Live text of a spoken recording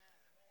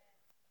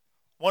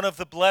One of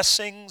the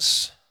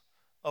blessings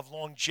of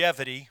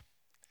longevity,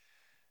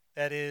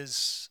 that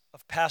is,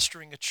 of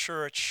pastoring a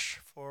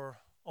church for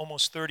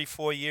almost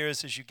 34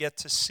 years, is you get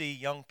to see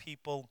young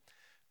people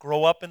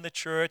grow up in the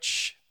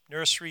church,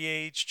 nursery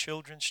age,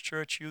 children's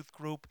church, youth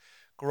group,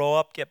 grow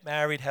up, get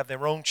married, have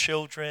their own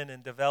children,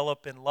 and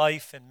develop in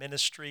life and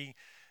ministry,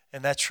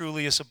 and that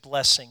truly is a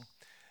blessing.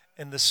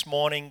 And this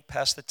morning,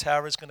 Pastor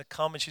Tara is going to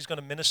come, and she's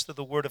going to minister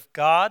the Word of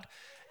God,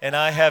 and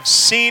I have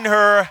seen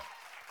her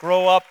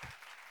grow up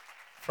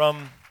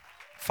from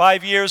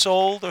 5 years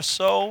old or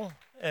so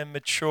and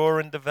mature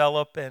and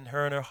develop, and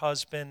her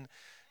husband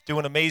do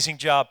an amazing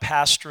job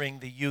pastoring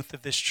the youth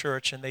of this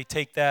church, and they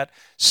take that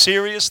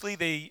seriously.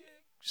 They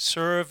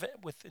serve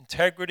with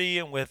integrity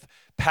and with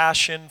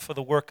passion for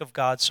the work of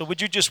God. So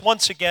would you just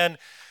once again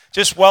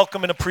just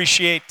welcome and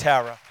appreciate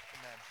Tara.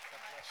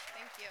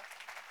 Thank you.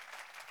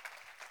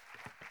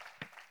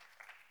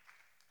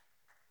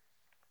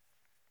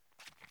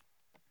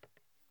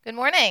 Good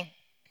morning.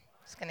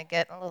 Just going to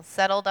get a little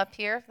settled up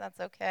here, if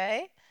that's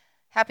okay.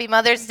 Happy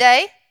Mother's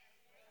Day.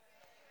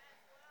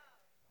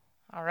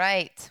 All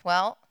right.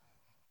 Well,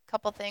 a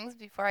couple things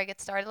before I get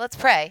started. Let's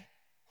pray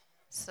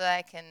so that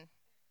I can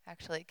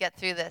actually get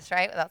through this,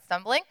 right, without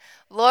stumbling.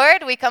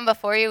 Lord, we come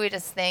before you. We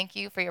just thank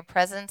you for your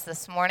presence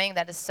this morning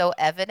that is so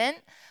evident.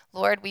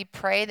 Lord, we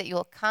pray that you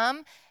will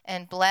come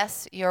and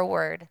bless your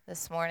word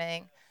this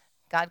morning.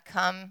 God,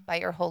 come by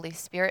your Holy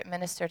Spirit,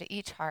 minister to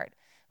each heart.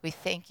 We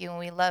thank you and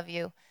we love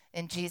you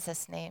in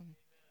Jesus' name.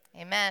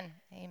 Amen.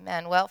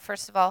 Amen. Well,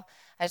 first of all,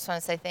 I just want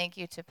to say thank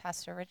you to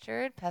Pastor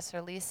Richard, Pastor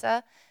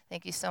Lisa.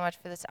 Thank you so much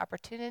for this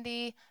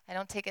opportunity. I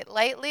don't take it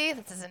lightly.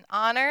 This is an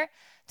honor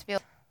to be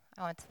able.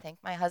 I want to thank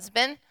my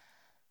husband,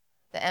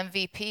 the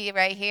MVP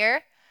right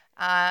here.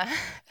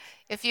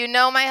 If you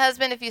know my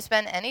husband, if you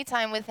spend any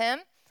time with him,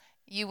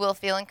 you will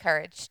feel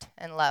encouraged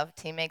and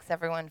loved. He makes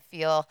everyone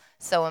feel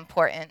so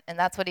important, and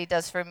that's what he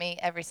does for me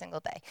every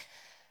single day.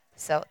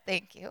 So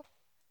thank you.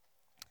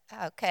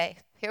 Okay,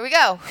 here we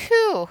go.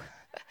 Whew.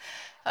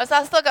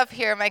 I'll look up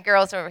here. My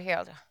girls are over here.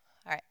 All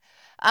right.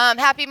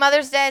 Happy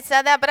Mother's Day. I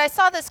said that, but I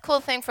saw this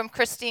cool thing from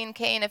Christine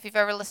Kane. If you've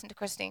ever listened to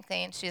Christine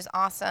Kane, she's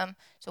awesome.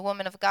 She's a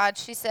woman of God.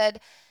 She said,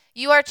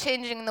 "You are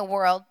changing the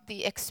world.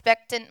 The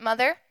expectant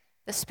mother,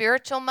 the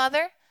spiritual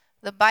mother,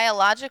 the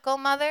biological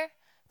mother,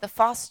 the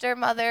foster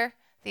mother,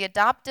 the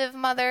adoptive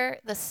mother,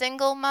 the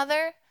single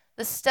mother,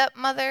 the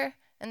stepmother,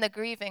 and the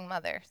grieving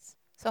mothers."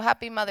 So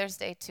happy Mother's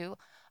Day to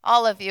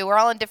all of you. We're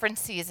all in different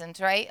seasons,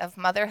 right, of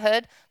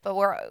motherhood, but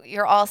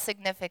you're all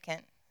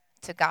significant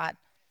to God.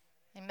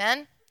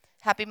 Amen.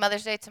 Happy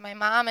Mother's Day to my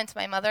mom and to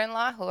my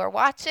mother-in-law who are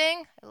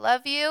watching. I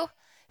love you.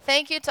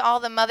 Thank you to all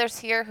the mothers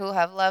here who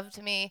have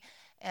loved me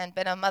and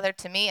been a mother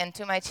to me and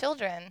to my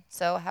children.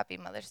 So happy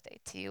Mother's Day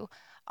to you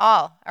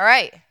all. All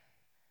right.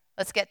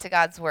 Let's get to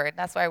God's word.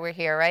 That's why we're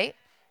here, right?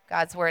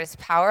 God's word is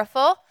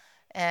powerful,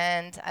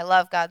 and I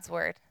love God's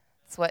word.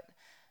 It's what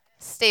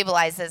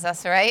stabilizes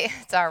us, right?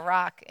 It's our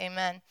rock.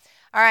 Amen.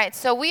 All right,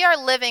 so we are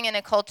living in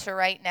a culture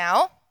right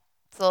now.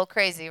 It's a little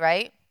crazy,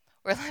 right?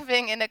 We're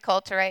living in a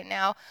culture right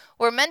now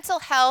where mental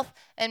health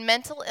and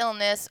mental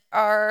illness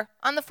are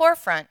on the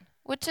forefront,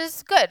 which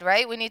is good,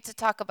 right? We need to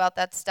talk about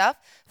that stuff.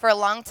 For a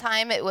long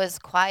time, it was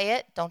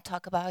quiet. Don't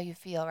talk about how you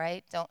feel,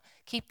 right? Don't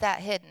keep that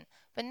hidden.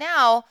 But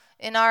now,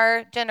 in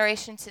our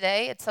generation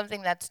today, it's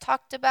something that's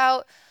talked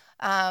about.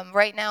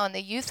 Right now in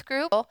the youth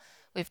group,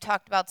 we've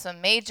talked about some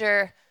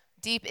major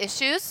deep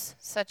issues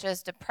such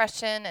as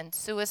depression and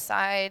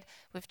suicide.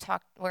 We're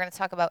going to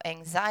talk about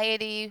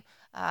anxiety,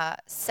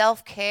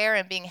 self-care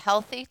and being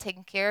healthy,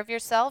 taking care of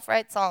yourself,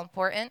 right? It's all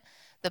important.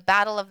 The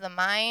battle of the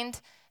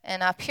mind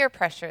and peer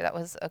pressure. That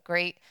was a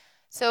great.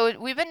 So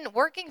we've been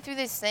working through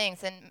these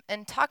things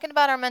and talking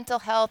about our mental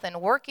health and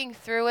working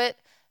through it.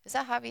 Is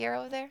that Javier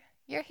over there?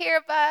 You're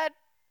here, bud.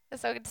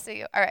 It's so good to see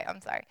you. All right,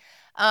 I'm sorry.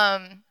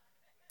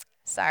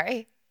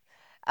 Sorry.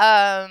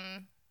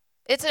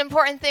 It's an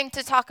important thing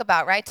to talk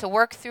about, right? To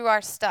work through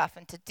our stuff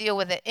and to deal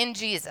with it in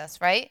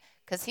Jesus, right?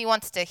 Because he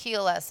wants to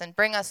heal us and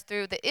bring us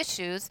through the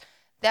issues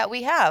that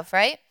we have,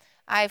 right?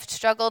 I've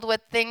struggled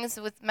with things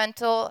with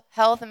mental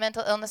health and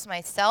mental illness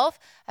myself.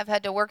 I've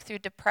had to work through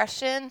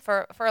depression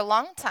for a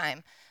long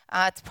time.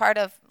 It's part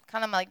of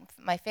kind of like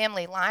my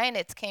family line.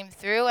 It's came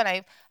through,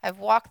 and I've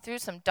walked through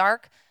some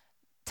dark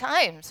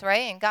times,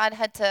 right? And God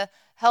had to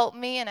help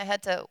me, and I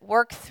had to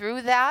work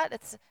through that.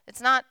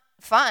 It's not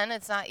fun,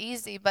 it's not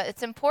easy, but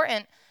it's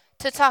important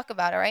to talk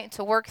about it, right?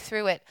 To work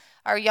through it.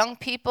 Our young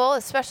people,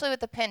 especially with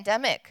the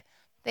pandemic,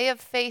 they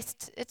have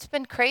faced, it's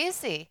been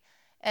crazy.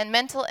 And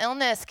mental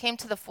illness came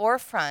to the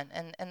forefront,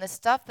 and the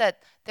stuff that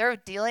they're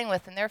dealing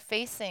with and they're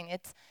facing,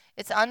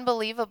 it's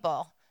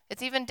unbelievable.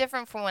 It's even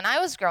different from when I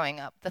was growing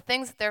up. The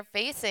things that they're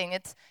facing,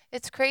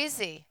 it's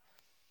crazy.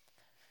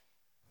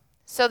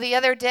 So the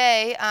other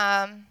day,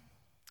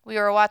 we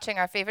were watching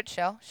our favorite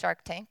show,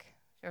 Shark Tank.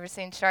 You ever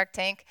seen Shark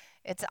Tank?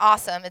 It's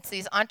awesome. It's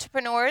these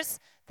entrepreneurs.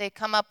 They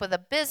come up with a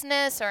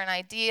business or an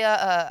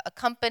idea, a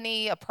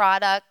company, a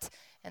product,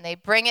 and they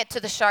bring it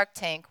to the Shark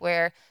Tank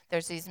where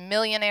there's these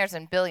millionaires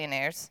and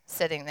billionaires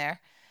sitting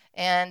there.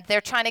 And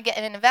they're trying to get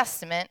an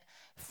investment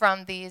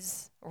from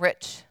these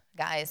rich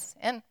guys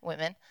and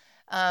women.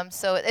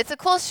 So it's a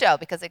cool show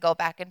because they go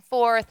back and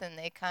forth and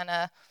they kind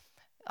of,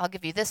 I'll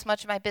give you this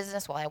much of my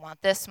business, well, I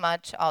want this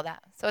much, all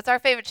that. So it's our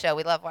favorite show.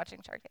 We love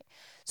watching Shark Tank.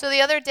 So the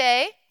other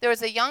day, there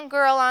was a young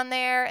girl on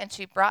there, and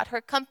she brought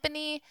her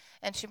company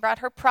and she brought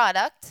her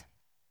product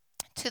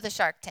to the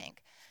Shark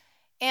Tank.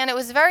 And it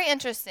was very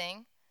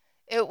interesting.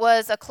 It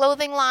was a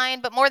clothing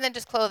line, but more than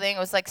just clothing. It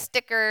was like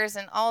stickers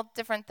and all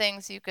different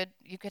things you could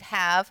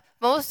have.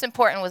 Most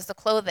important was the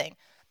clothing.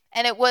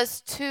 And it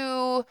was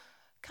to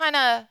kind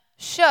of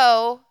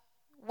show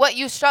what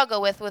you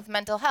struggle with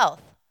mental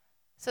health.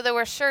 So there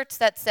were shirts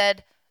that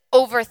said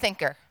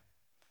overthinker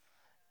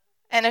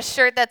and a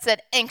shirt that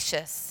said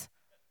anxious.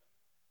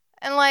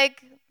 And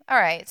like, all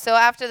right, so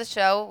after the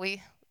show,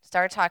 we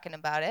started talking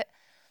about it.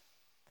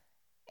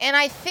 And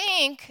I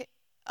think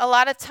a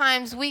lot of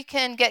times we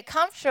can get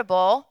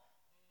comfortable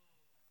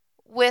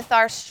with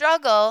our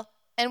struggle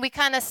and we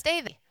kind of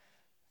stay there.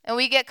 And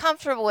we get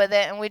comfortable with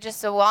it and we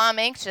just say, well, I'm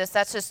anxious.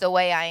 That's just the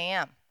way I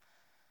am.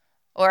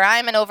 Or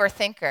I'm an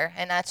overthinker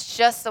and that's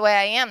just the way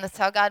I am. That's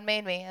how God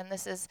made me. And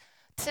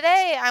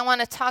today I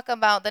want to talk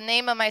about, the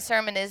name of my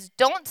sermon is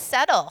Don't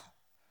Settle.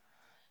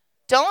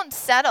 Don't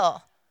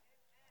settle.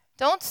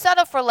 Don't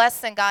settle for less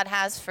than God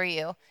has for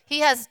you. He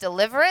has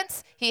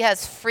deliverance. He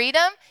has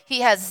freedom.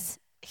 He has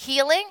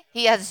healing.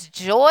 He has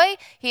joy.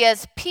 He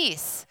has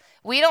peace.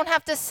 We don't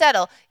have to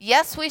settle.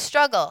 Yes, we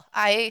struggle.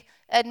 I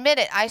admit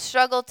it. I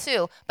struggle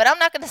too. But I'm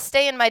not going to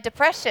stay in my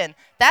depression.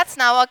 That's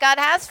not what God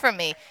has for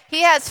me.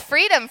 He has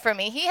freedom for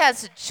me. He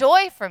has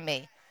joy for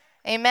me.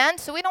 Amen?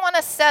 So we don't want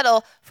to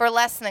settle for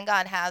less than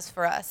God has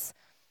for us.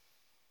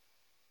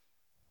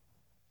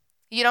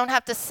 You don't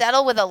have to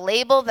settle with a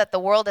label that the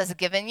world has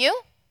given you.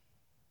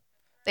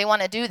 They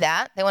want to do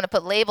that. They want to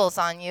put labels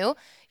on you.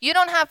 You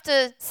don't have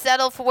to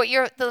settle for what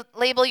the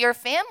label your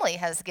family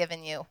has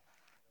given you.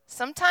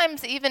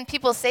 Sometimes even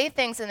people say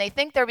things and they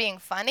think they're being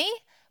funny,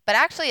 but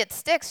actually it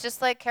sticks,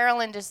 just like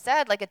Carolyn just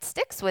said. Like it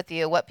sticks with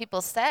you, what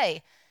people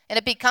say, and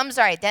it becomes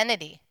our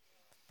identity.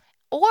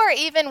 Or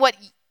even what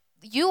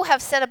you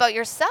have said about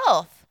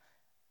yourself.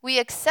 We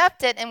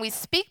accept it and we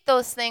speak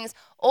those things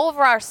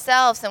over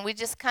ourselves and we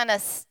just kind of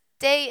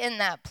stay in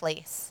that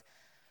place.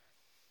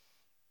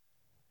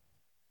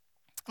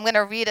 I'm going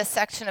to read a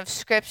section of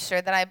scripture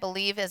that I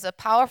believe is a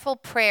powerful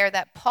prayer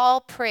that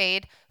Paul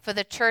prayed for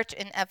the church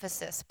in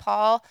Ephesus.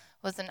 Paul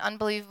was an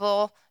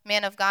unbelievable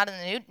man of God in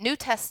the New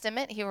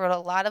Testament. He wrote a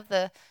lot of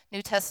the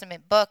New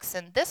Testament books,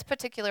 and this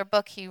particular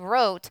book he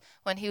wrote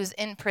when he was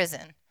in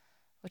prison,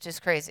 which is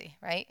crazy,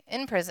 right?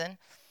 In prison.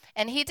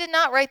 And he did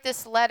not write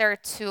this letter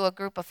to a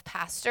group of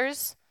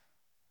pastors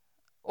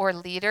or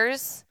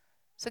leaders.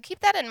 So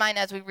keep that in mind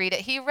as we read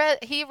it.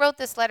 He wrote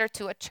this letter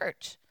to a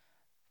church,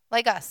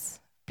 like us.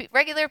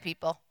 Regular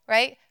people,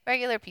 right?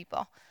 Regular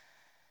people.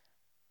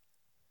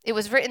 It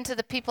was written to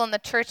the people in the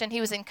church, and he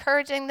was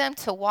encouraging them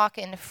to walk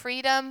in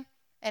freedom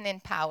and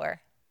in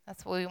power.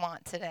 That's what we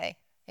want today.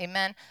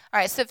 Amen. All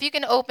right, so if you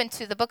can open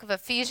to the book of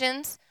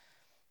Ephesians,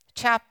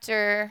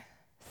 chapter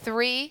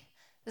 3.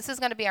 This is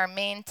going to be our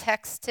main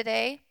text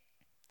today.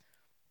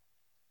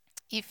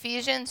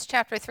 Ephesians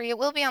chapter 3. It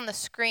will be on the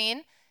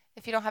screen.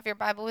 If you don't have your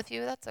Bible with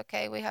you, that's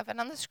okay. We have it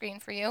on the screen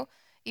for you.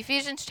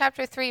 Ephesians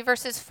chapter 3,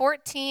 verses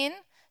 14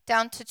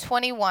 down to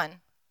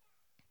 21.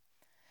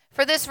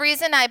 For this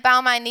reason I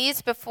bow my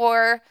knees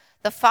before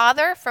the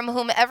Father, from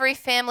whom every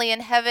family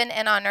in heaven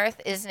and on earth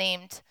is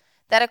named,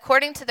 that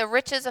according to the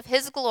riches of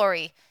his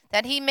glory,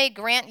 that he may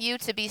grant you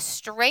to be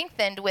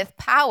strengthened with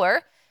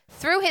power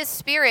through his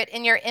Spirit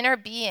in your inner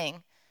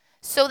being,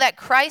 so that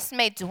Christ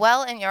may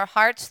dwell in your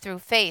hearts through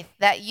faith,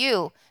 that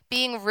you,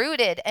 being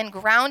rooted and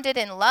grounded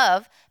in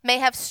love, may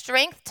have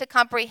strength to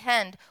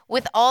comprehend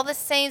with all the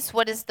saints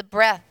what is the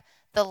breadth,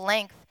 the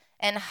length,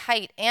 and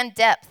height and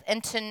depth,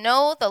 and to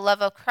know the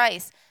love of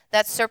Christ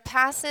that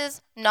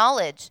surpasses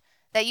knowledge,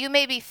 that you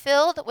may be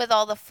filled with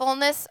all the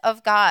fullness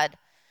of God.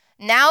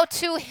 Now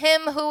to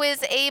him who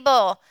is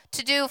able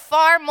to do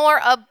far more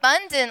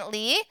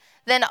abundantly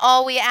than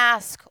all we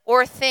ask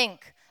or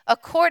think,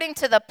 according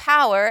to the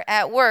power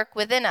at work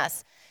within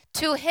us.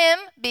 To him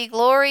be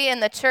glory in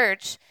the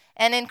church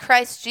and in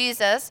Christ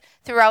Jesus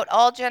throughout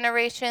all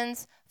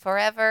generations,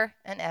 forever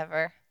and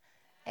ever.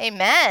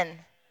 Amen.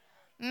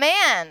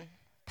 Man.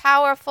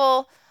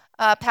 Powerful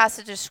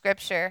passage of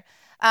scripture.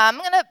 I'm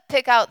going to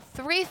pick out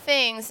 3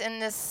 things in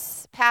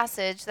this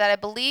passage that I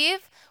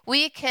believe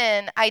we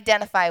can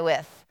identify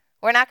with.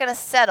 We're not going to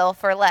settle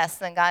for less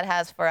than God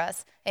has for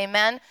us.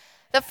 Amen.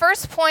 The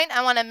first point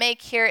I want to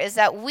make here is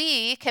that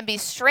we can be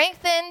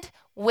strengthened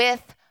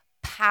with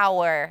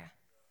power.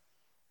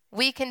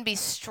 We can be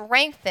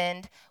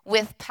strengthened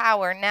with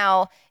power.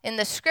 Now, in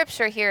the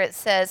scripture here it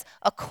says,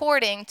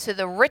 according to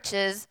the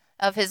riches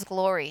of his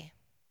glory.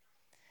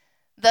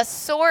 The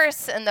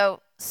source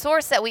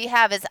that we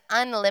have is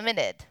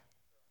unlimited.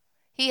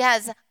 He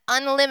has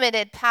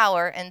unlimited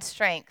power and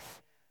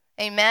strength.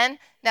 Amen?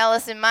 Now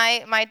listen,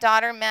 my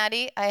daughter,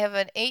 Maddie, I have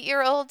an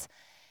 8-year-old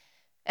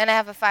and I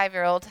have a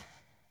 5-year-old.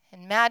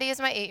 And Maddie is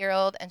my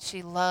 8-year-old, and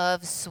she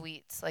loves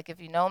sweets. Like,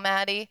 if you know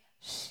Maddie,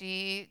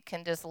 she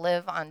can just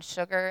live on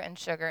sugar and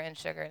sugar and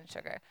sugar and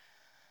sugar.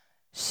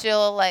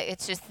 She'll, like,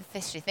 it's just,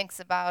 she thinks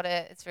about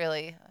it. It's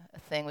really a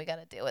thing we got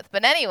to deal with.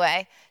 But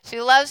anyway, she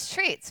loves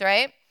treats,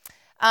 right?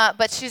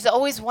 But she's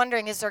always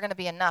wondering, is there going to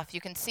be enough? You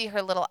can see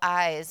her little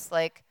eyes.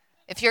 Like,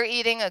 if you're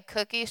eating a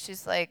cookie,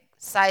 she's, like,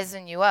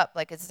 sizing you up.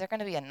 Like, is there going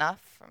to be enough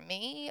for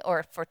me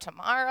or for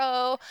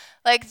tomorrow?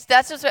 Like,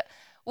 that's just what...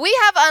 We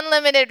have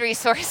unlimited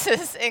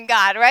resources in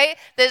God, right?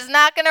 There's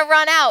not going to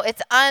run out.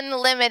 It's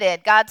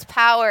unlimited. God's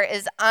power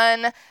is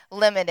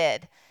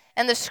unlimited.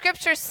 And the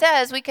scripture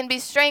says we can be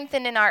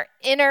strengthened in our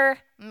inner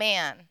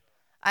man.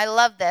 I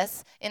love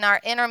this, in our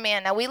inner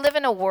man. Now, we live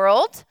in a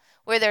world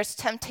where there's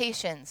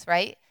temptations,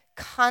 right?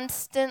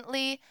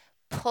 Constantly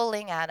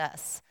pulling at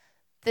us.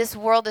 This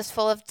world is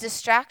full of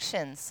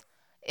distractions.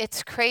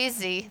 It's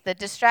crazy, the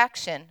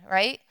distraction,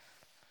 right?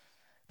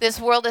 This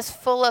world is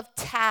full of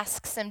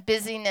tasks and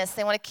busyness.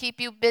 They want to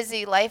keep you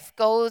busy. Life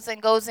goes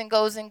and goes and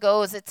goes and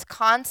goes. It's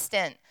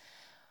constant.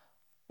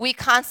 We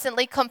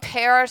constantly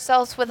compare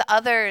ourselves with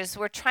others.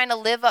 We're trying to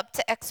live up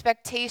to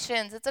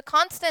expectations. It's a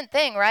constant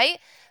thing, right?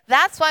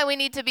 That's why we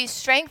need to be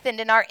strengthened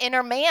in our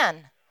inner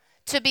man,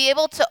 to be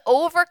able to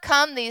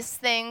overcome these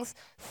things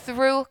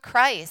through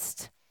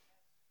Christ.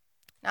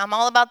 Now, I'm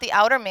all about the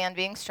outer man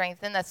being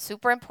strengthened. That's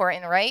super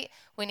important, right?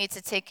 We need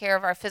to take care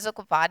of our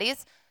physical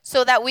bodies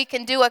so that we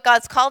can do what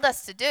God's called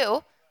us to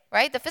do,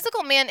 right? The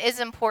physical man is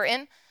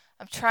important.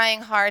 I'm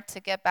trying hard to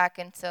get back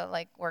into,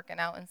 like, working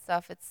out and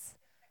stuff. It's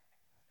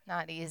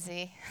not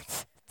easy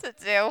to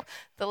do.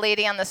 The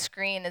lady on the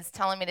screen is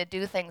telling me to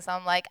do things.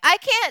 I'm like, I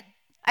can't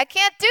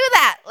do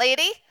that,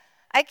 lady.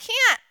 I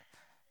can't.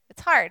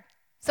 It's hard.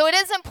 So it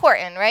is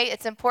important, right?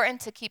 It's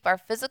important to keep our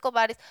physical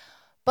bodies,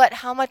 but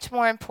how much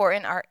more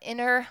important our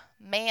inner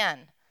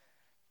man?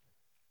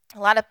 A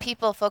lot of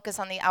people focus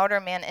on the outer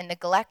man and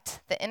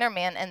neglect the inner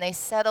man, and they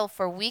settle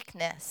for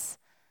weakness.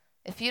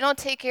 If you don't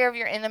take care of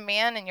your inner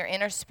man and your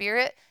inner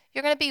spirit,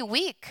 you're going to be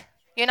weak.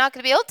 You're not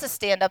going to be able to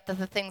stand up to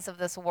the things of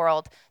this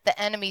world the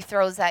enemy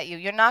throws at you.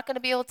 You're not going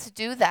to be able to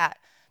do that.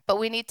 But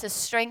we need to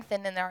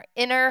strengthen in our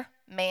inner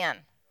man.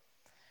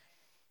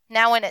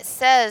 Now, when it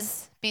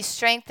says be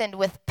strengthened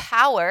with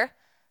power,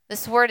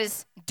 this word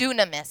is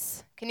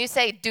dunamis. Can you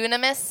say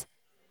dunamis?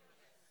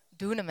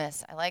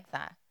 Dunamis. I like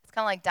that. It's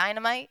kind of like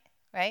dynamite,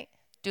 right?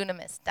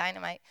 Dunamis,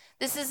 dynamite.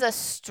 This is a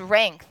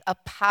strength, a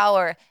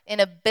power, an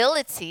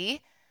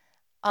ability,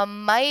 a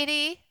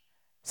mighty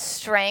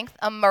strength,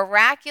 a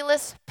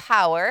miraculous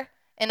power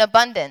in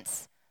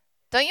abundance.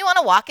 Don't you want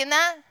to walk in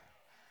that?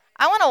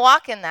 I want to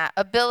walk in that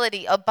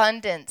ability,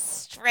 abundance,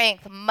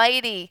 strength,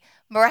 mighty,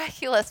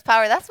 miraculous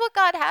power. That's what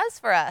God has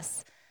for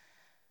us.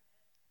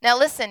 Now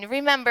listen,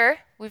 remember,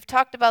 we've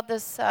talked about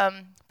this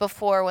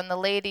before when the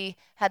lady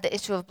had the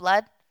issue of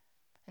blood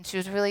and she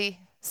was really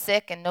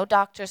sick and no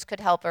doctors could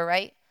help her,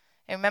 right?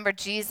 And remember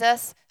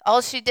Jesus,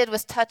 all she did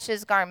was touch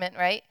his garment,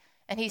 right?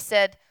 And he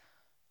said,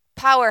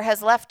 power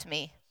has left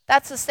me.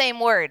 That's the same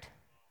word.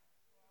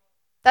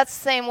 That's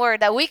the same word,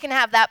 that we can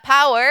have that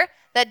power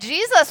that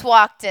Jesus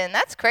walked in.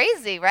 That's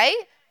crazy, right?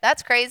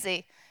 That's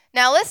crazy.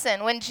 Now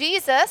listen, when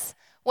Jesus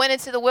went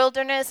into the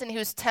wilderness and he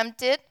was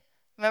tempted,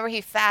 remember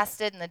he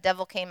fasted and the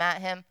devil came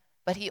at him,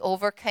 but he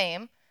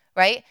overcame,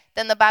 right?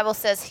 Then the Bible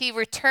says he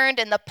returned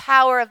in the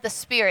power of the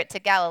Spirit to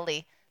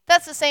Galilee.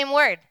 That's the same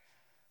word.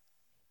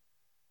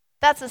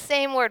 That's the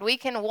same word. We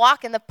can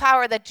walk in the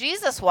power that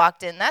Jesus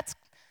walked in.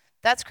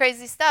 That's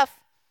crazy stuff.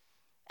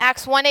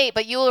 Acts 1:8,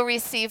 but you will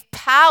receive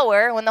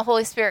power when the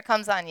Holy Spirit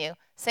comes on you.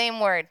 Same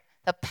word,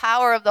 the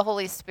power of the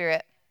Holy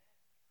Spirit.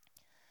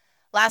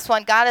 Last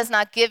one, God has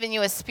not given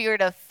you a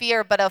spirit of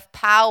fear, but of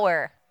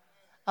power,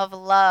 of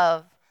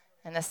love,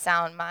 and a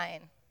sound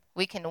mind.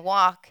 We can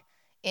walk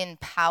in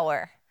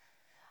power.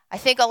 I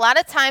think a lot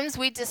of times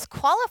we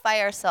disqualify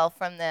ourselves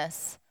from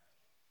this.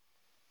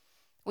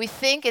 We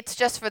think it's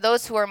just for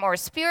those who are more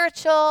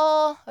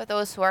spiritual or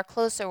those who are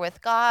closer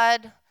with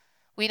God.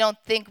 We don't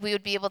think we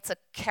would be able to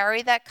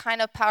carry that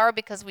kind of power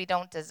because we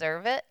don't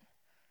deserve it.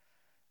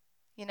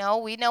 You know,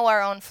 we know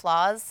our own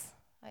flaws.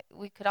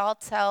 We could all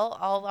tell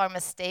all our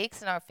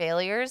mistakes and our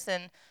failures,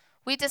 and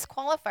we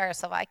disqualify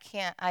ourselves. I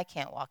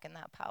can't walk in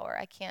that power.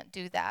 I can't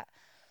do that.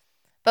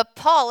 But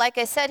Paul, like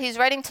I said, he's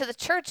writing to the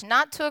church,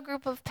 not to a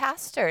group of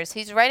pastors.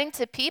 He's writing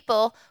to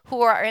people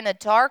who are in a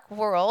dark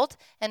world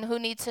and who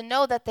need to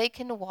know that they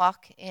can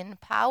walk in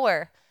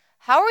power.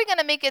 How are we going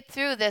to make it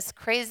through this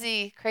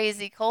crazy,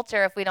 crazy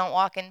culture if we don't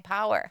walk in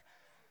power?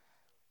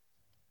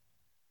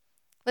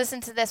 Listen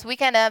to this. We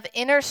can have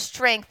inner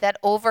strength that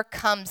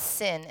overcomes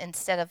sin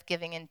instead of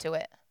giving into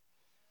it.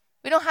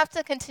 We don't have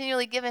to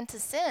continually give into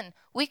sin.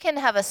 We can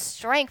have a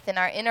strength in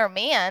our inner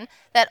man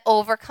that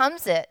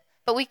overcomes it,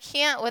 but we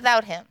can't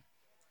without him.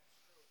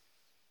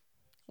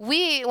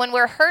 When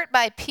we're hurt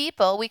by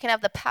people, we can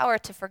have the power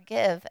to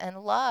forgive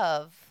and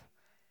love.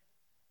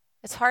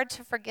 It's hard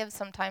to forgive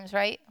sometimes,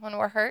 right, when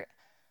we're hurt?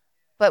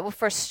 But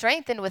if we're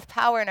strengthened with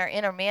power in our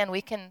inner man,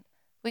 we can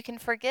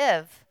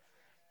forgive.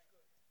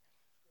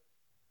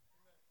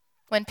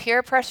 When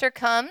peer pressure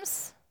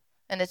comes,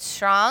 and it's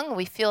strong,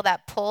 we feel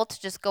that pull to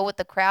just go with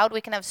the crowd,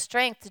 we can have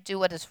strength to do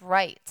what is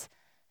right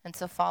and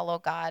to follow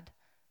God.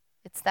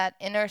 It's that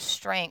inner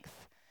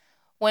strength.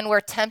 When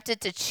we're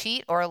tempted to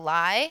cheat or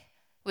lie,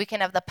 we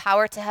can have the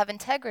power to have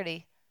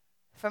integrity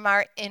from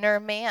our inner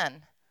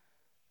man.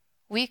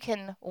 We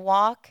can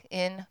walk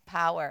in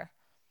power.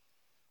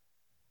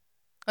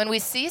 When we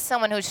see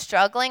someone who's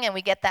struggling and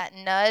we get that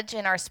nudge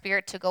in our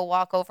spirit to go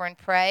walk over and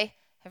pray,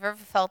 have you ever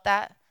felt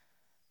that?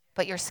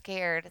 But you're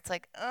scared. It's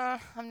like,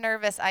 I'm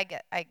nervous.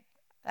 That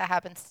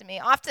happens to me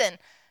often,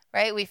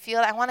 right? We feel,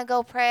 I want to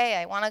go pray.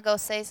 I want to go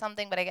say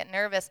something, but I get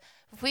nervous.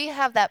 If we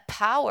have that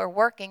power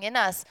working in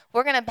us,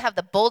 we're going to have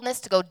the boldness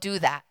to go do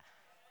that,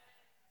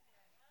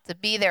 to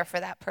be there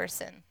for that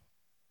person.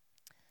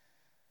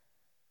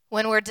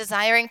 When we're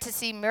desiring to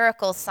see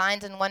miracles,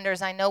 signs, and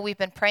wonders, I know we've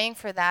been praying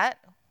for that.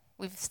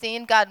 We've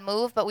seen God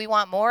move, but we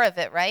want more of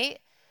it, right?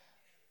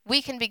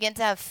 We can begin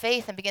to have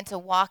faith and begin to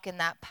walk in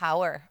that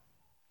power.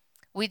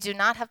 We do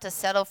not have to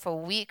settle for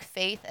weak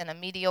faith and a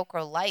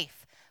mediocre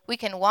life. We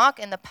can walk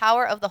in the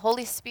power of the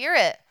Holy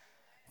Spirit.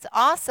 It's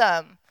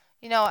awesome.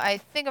 You know, I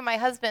think of my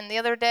husband the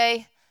other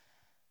day.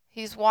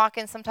 He's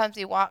walking. Sometimes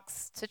he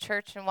walks to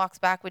church and walks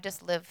back. We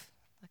just live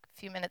like a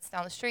few minutes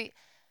down the street.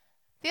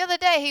 The other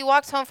day, he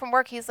walks home from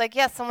work. He's like,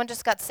 yeah, someone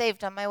just got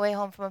saved on my way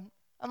home from.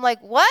 I'm like,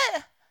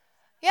 what?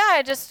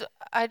 Yeah,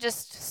 I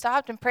just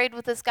stopped and prayed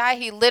with this guy.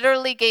 He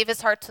literally gave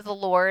his heart to the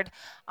Lord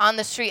on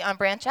the street on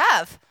Branch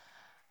Ave.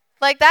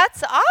 Like,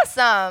 that's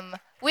awesome.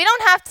 We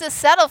don't have to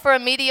settle for a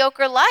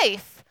mediocre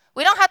life.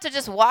 We don't have to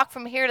just walk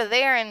from here to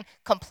there and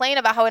complain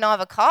about how we don't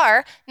have a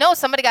car. No,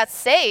 somebody got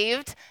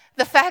saved.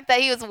 The fact that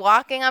he was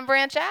walking on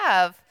Branch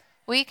Ave.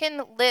 We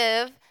can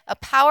live a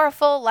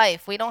powerful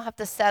life. We don't have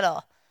to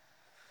settle.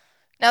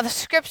 Now, the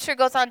scripture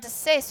goes on to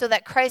say, so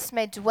that Christ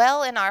may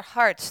dwell in our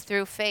hearts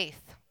through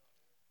faith.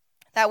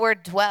 That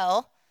word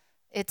dwell,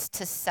 it's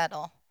to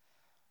settle.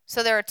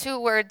 So there are two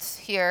words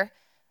here.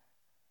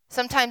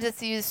 Sometimes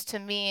it's used to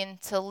mean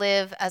to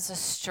live as a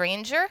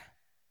stranger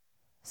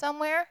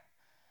somewhere,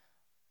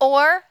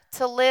 or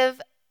to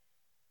live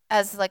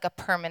as like a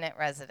permanent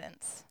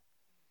residence.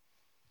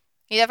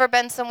 You ever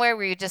been somewhere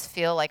where you just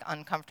feel like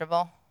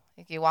uncomfortable?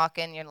 Like you walk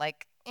in, you're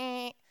like,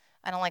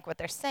 I don't like what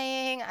they're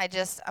saying.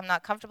 I'm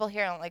not comfortable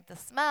here. I don't like the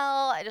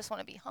smell. I just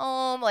want to be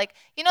home. Like,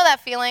 you know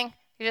that feeling?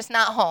 You're just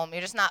not home.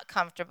 You're just not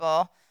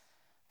comfortable.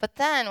 But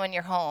then when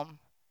you're home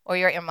or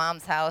you're at your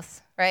mom's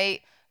house,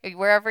 right?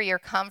 Wherever you're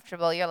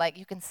comfortable, you're like,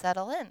 you can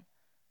settle in.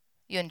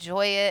 You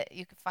enjoy it.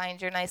 You can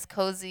find your nice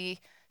cozy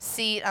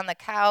seat on the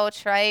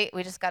couch, right?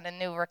 We just got a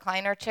new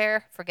recliner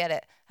chair. Forget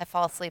it. I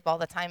fall asleep all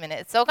the time in it.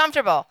 It's so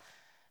comfortable.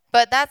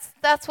 But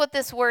that's what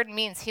this word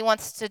means. He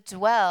wants to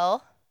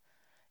dwell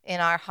in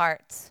our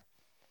hearts.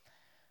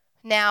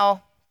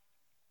 Now,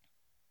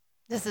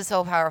 this is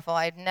so powerful.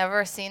 I'd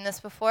never seen this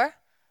before.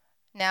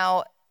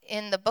 Now,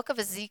 in the book of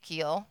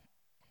Ezekiel,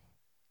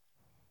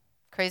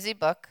 crazy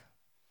book,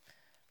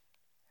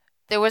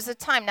 there was a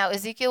time. Now,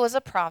 Ezekiel was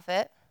a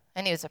prophet,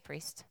 and he was a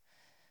priest.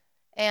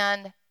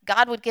 And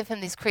God would give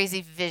him these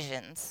crazy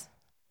visions.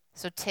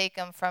 So take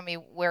him from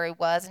where he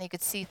was, and he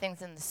could see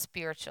things in the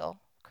spiritual.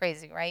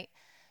 Crazy, right?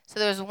 So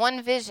there was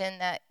one vision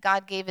that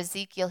God gave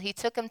Ezekiel. He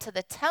took him to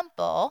the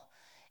temple,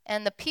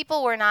 and the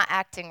people were not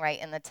acting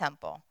right in the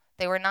temple.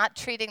 They were not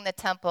treating the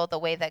temple the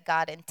way that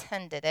God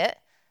intended it.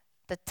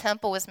 The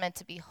temple was meant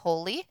to be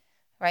holy,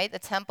 right? The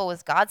temple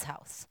was God's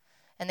house.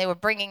 And they were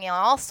bringing in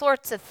all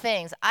sorts of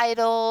things,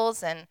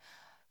 idols and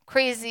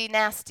crazy,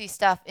 nasty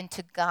stuff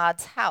into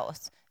God's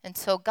house. And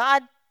so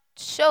God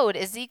showed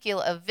Ezekiel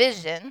a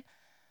vision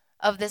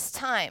of this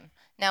time.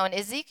 Now in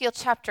Ezekiel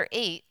chapter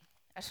 8,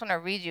 I just want to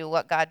read you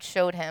what God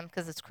showed him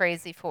because it's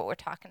crazy for what we're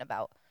talking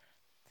about.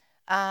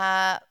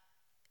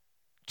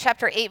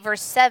 Chapter 8,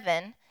 verse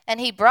 7, and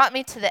he brought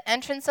me to the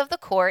entrance of the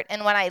court,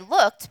 and when I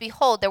looked,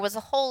 behold, there was a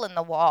hole in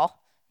the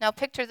wall. Now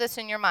picture this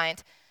in your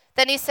mind.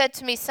 Then he said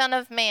to me, Son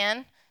of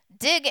man,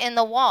 dig in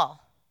the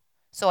wall.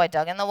 So I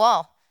dug in the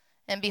wall,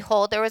 and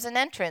behold, there was an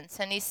entrance.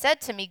 And he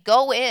said to me,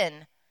 Go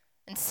in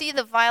and see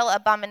the vile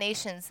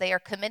abominations they are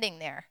committing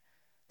there.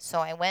 So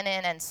I went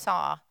in and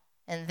saw,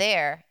 and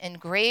there,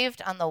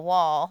 engraved on the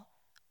wall,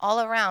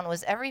 all around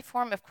was every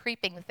form of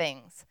creeping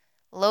things,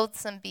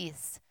 loathsome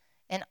beasts,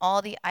 and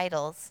all the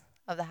idols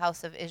of the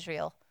house of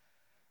Israel.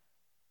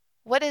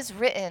 What is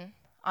written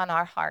on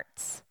our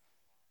hearts?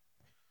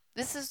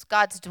 This is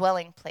God's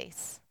dwelling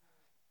place.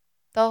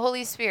 The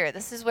Holy Spirit,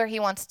 this is where he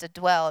wants to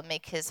dwell and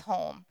make his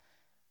home.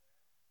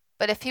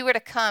 But if he were to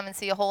come and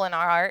see a hole in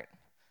our heart,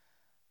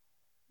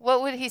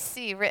 what would he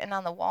see written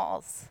on the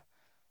walls?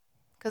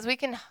 Because we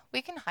can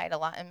hide a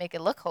lot and make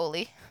it look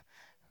holy,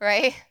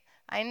 right?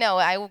 I know,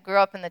 I grew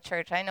up in the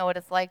church. I know what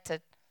it's like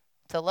to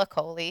look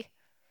holy.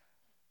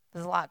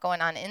 There's a lot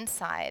going on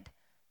inside.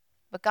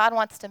 But God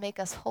wants to make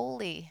us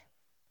holy.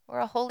 We're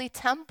a holy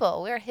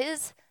temple. We're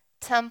his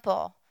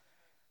temple.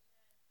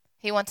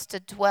 He wants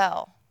to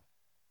dwell.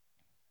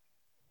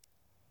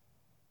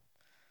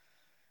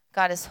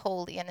 God is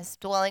holy, and his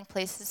dwelling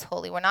place is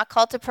holy. We're not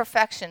called to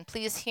perfection.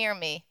 Please hear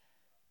me,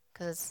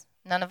 because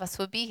none of us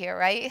would be here,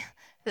 right?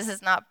 This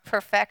is not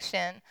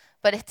perfection,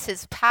 but it's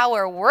his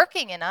power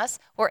working in us.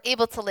 We're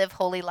able to live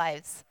holy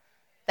lives.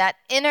 That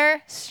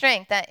inner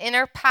strength, that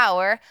inner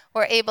power,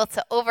 we're able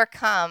to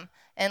overcome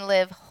and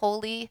live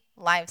holy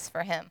lives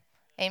for him.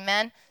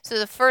 Amen? So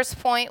the first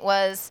point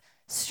was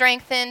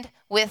strengthened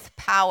with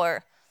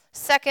power.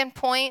 Second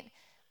point,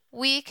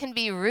 we can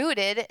be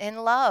rooted in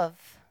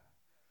love.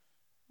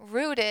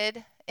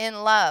 Rooted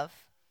in love.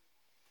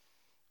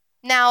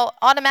 Now,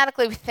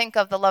 automatically we think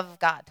of the love of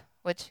God,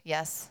 which,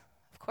 yes,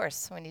 of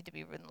course, we need to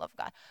be rooted in the love of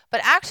God.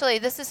 But actually,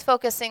 this is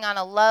focusing on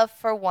a love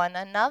for one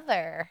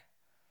another.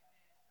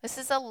 This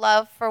is a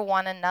love for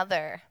one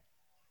another.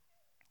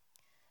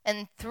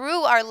 And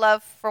through our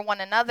love for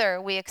one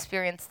another, we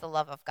experience the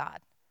love of God.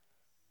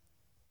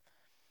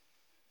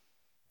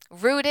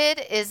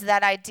 Rooted is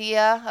that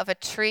idea of a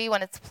tree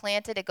when it's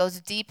planted, it goes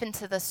deep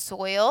into the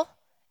soil.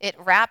 It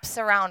wraps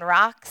around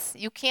rocks.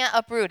 You can't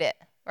uproot it,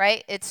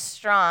 right? It's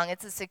strong.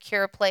 It's a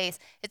secure place.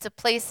 It's a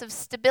place of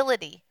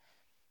stability.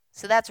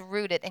 So that's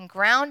rooted. And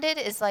grounded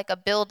is like a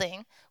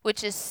building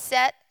which is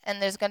set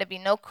and there's going to be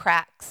no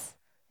cracks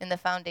in the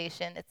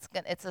foundation.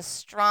 It's a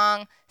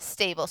strong,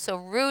 stable. So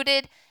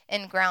rooted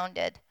and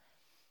grounded.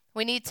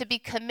 We need to be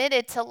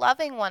committed to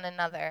loving one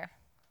another.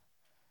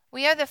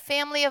 We are the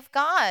family of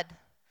God,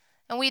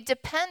 and we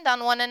depend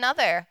on one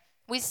another.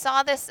 We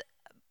saw this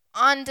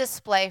on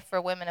display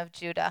for women of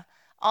Judah.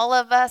 All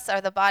of us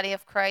are the body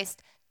of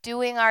Christ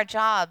doing our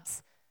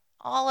jobs.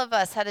 All of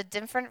us had a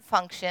different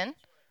function.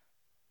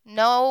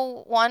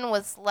 No one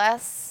was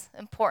less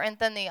important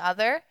than the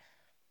other.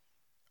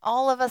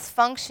 All of us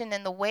function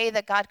in the way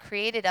that God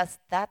created us.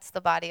 That's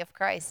the body of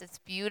Christ. It's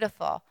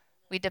beautiful.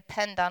 We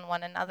depend on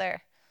one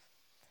another.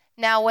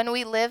 Now, when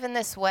we live in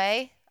this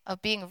way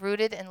of being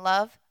rooted in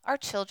love, our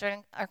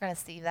children are going to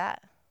see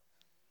that.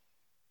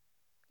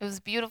 It was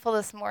beautiful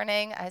this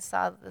morning. I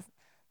saw the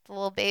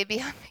little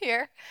baby up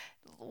here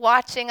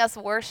watching us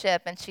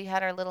worship, and she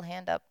had her little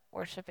hand up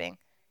worshiping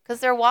because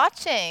they're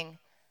watching.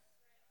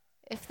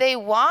 If they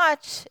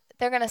watch,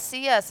 they're going to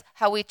see us,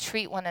 how we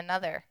treat one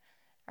another.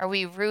 Are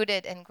we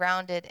rooted and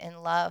grounded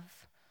in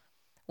love?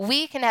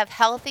 We can have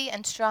healthy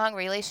and strong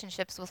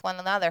relationships with one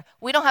another.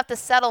 We don't have to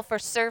settle for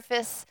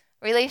surface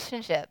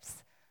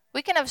relationships.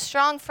 We can have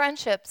strong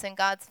friendships in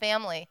God's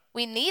family.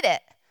 We need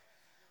it.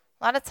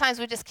 A lot of times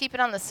we just keep it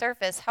on the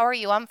surface. How are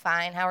you? I'm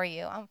fine. How are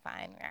you? I'm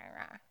fine.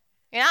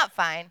 You're not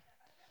fine.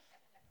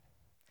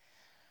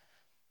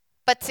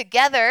 But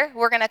together,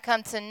 we're going to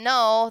come to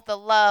know the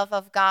love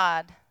of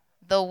God,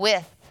 the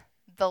width,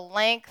 the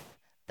length,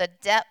 the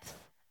depth,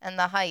 and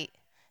the height.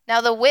 Now,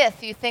 the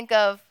width, you think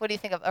of, what do you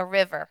think of? A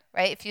river,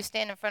 right? If you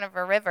stand in front of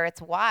a river,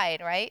 it's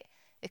wide, right?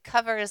 It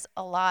covers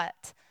a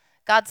lot.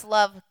 God's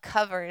love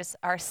covers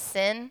our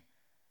sin.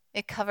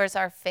 It covers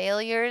our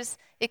failures.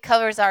 It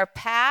covers our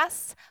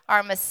past,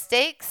 our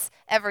mistakes,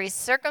 every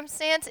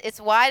circumstance. It's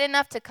wide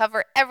enough to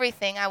cover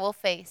everything I will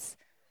face.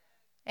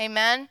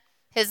 Amen?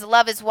 His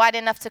love is wide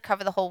enough to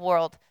cover the whole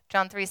world.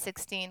 John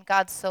 3:16,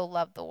 God so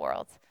loved the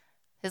world.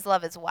 His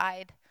love is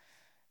wide.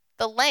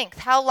 The length,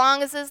 how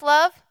long is his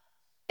love?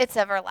 It's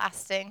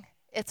everlasting.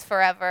 It's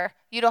forever.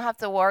 You don't have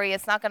to worry.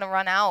 It's not going to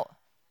run out.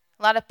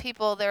 A lot of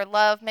people, their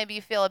love, maybe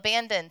you feel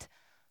abandoned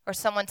or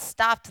someone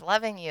stopped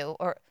loving you,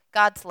 or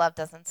God's love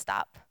doesn't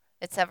stop.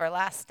 It's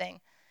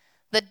everlasting.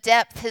 The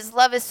depth, his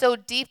love is so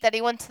deep that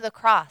he went to the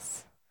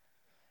cross.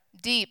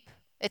 Deep.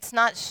 It's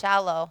not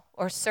shallow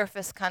or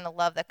surface kind of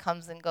love that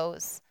comes and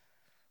goes.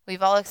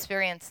 We've all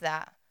experienced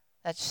that.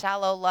 That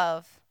shallow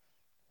love.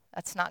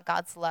 That's not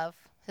God's love.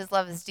 His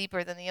love is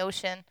deeper than the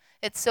ocean.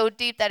 It's so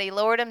deep that he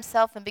lowered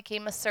himself and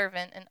became a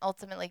servant and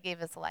ultimately gave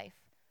his life.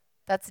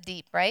 That's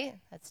deep, right?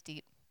 That's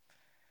deep.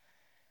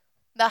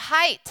 The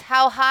height,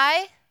 how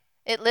high?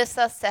 It lifts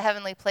us to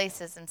heavenly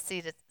places and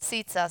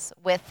seats us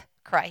with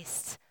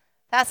Christ.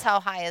 That's how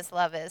high his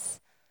love is.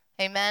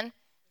 Amen?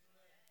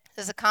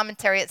 There's a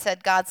commentary. It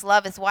said God's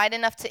love is wide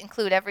enough to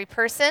include every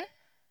person.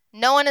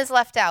 No one is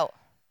left out.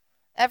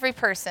 Every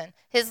person.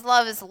 His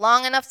love is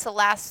long enough to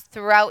last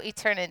throughout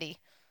eternity.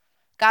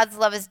 God's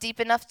love is deep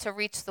enough to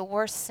reach the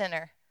worst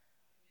sinner.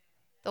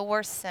 The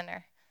worst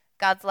sinner.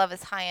 God's love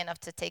is high enough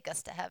to take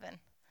us to heaven.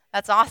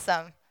 That's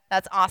awesome.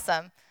 That's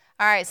awesome.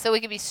 All right, so we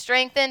can be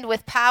strengthened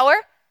with power.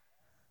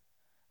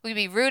 We can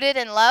be rooted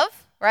in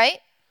love, right?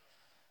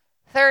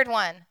 Third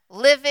one,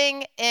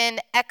 living in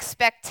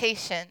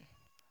expectation.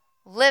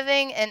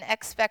 Living in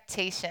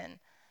expectation.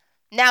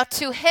 Now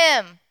to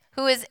him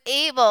who is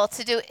able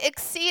to do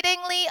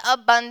exceedingly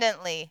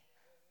abundantly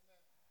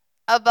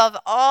above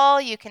all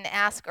you can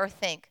ask or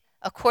think,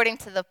 according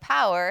to the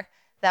power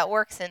that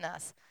works in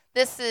us.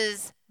 This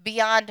is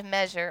beyond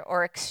measure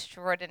or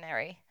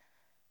extraordinary.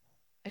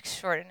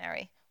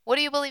 Extraordinary. What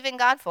do you believe in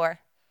God for?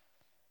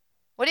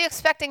 What are you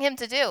expecting him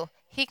to do?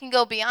 He can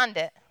go beyond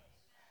it.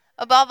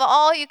 Above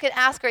all you could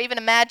ask or even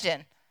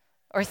imagine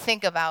or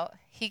think about,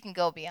 he can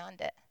go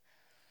beyond it.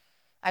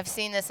 I've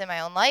seen this in my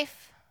own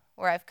life,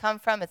 where I've come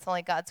from. It's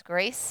only God's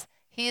grace.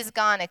 He's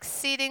gone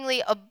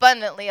exceedingly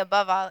abundantly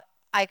above all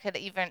I could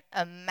even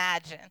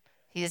imagine.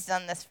 He has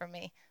done this for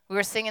me. We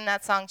were singing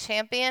that song,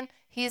 Champion.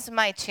 He's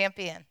my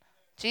champion.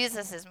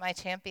 Jesus is my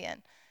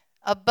champion.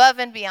 Above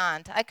and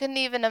beyond. I couldn't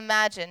even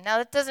imagine. Now,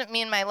 that doesn't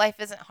mean my life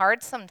isn't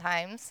hard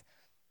sometimes.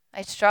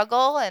 I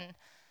struggle,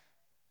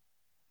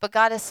 but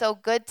God is so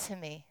good to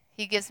me.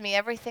 He gives me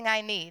everything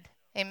I need.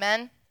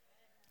 Amen?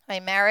 My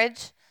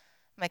marriage,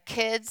 my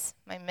kids,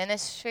 my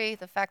ministry,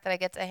 the fact that I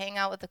get to hang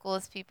out with the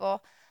coolest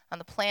people on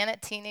the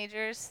planet,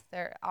 teenagers,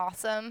 they're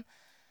awesome.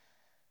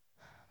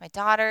 My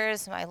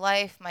daughters, my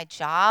life, my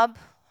job.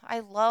 I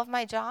love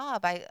my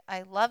job.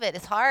 I love it.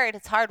 It's hard.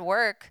 It's hard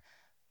work.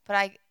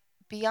 But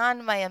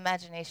beyond my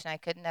imagination, I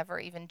could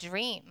never even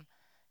dream.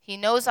 He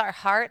knows our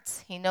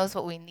hearts. He knows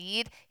what we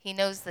need. He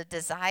knows the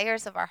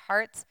desires of our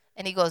hearts,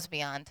 and he goes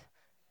beyond.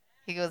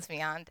 He goes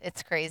beyond.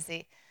 It's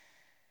crazy.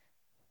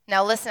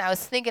 Now listen, I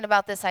was thinking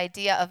about this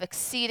idea of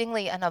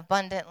exceedingly and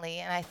abundantly,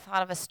 and I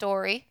thought of a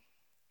story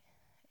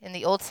in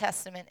the Old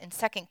Testament in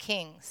 2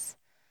 Kings.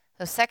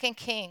 So 2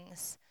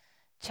 Kings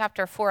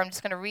chapter 4, I'm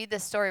just going to read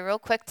this story real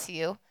quick to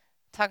you.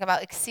 Talk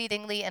about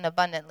exceedingly and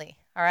abundantly,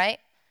 all right?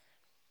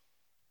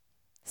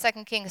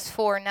 2 Kings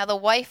 4, now the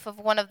wife of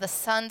one of the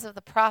sons of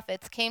the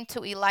prophets came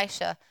to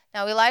Elisha.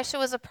 Now Elisha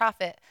was a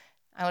prophet.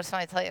 I just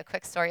want to tell you a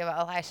quick story about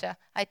Elisha.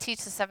 I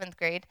teach the 7th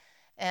grade,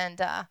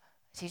 and I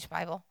teach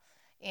Bible.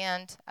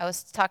 And I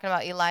was talking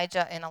about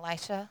Elijah and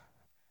Elisha,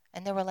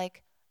 and they were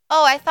like,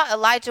 oh, I thought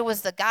Elijah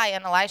was the guy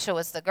and Elisha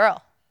was the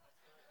girl.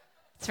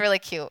 It's really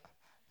cute,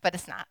 but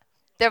it's not.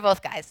 They're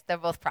both guys. They're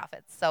both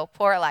prophets. So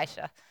poor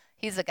Elisha.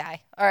 He's a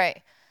guy. All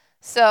right.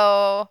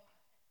 So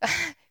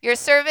your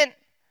servant,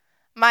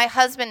 my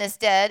husband is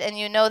dead, and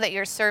you know that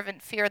your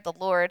servant feared the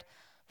Lord,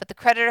 but the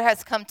creditor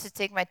has come to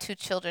take my 2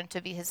 children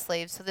to be his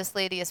slaves. So this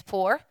lady is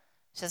poor.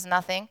 She has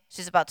nothing.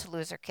 She's about to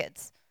lose her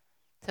kids.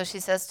 So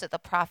she says to the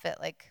prophet,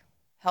 like,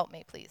 help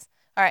me, please.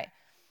 All right.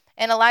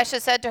 And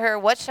Elisha said to her,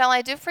 what shall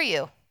I do for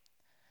you?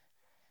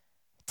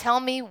 Tell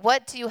me,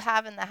 what do you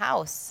have in the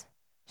house?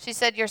 She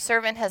said, your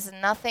servant has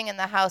nothing in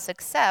the house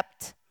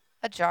except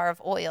a jar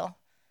of oil.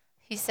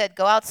 He said,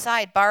 go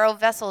outside, borrow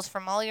vessels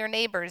from all your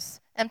neighbors,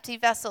 empty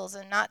vessels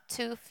and not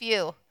too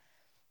few.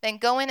 Then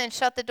go in and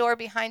shut the door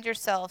behind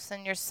yourselves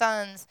and your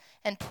sons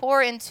and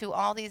pour into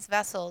all these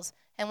vessels.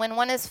 And when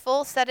one is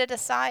full, set it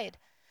aside.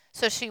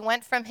 So she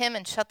went from him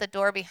and shut the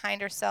door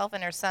behind herself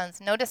and her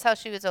sons. Notice how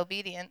she was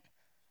obedient.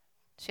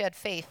 She had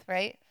faith,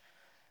 right?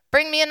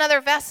 Bring me another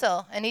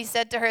vessel. And he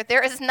said to her,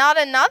 there is not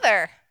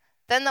another.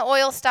 Then the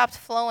oil stopped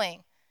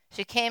flowing.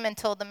 She came and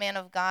told the man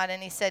of God,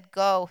 and he said,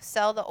 go,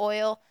 sell the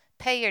oil,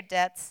 pay your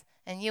debts,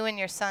 and you and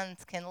your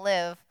sons can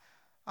live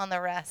on the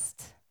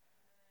rest.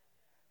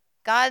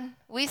 God,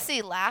 we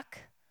see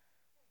lack.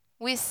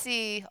 We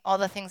see all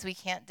the things we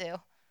can't do.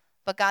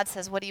 But God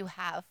says, what do you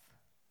have?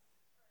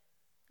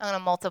 I'm going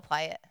to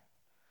multiply it.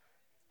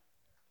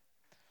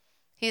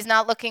 He's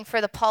not looking for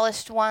the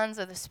polished ones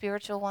or the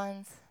spiritual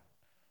ones.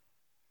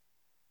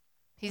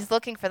 He's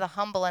looking for the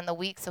humble and the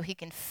weak so he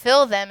can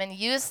fill them and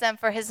use them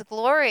for his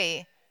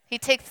glory. He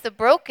takes the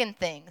broken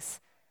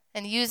things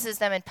and uses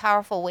them in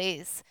powerful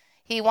ways.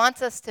 He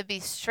wants us to be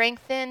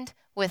strengthened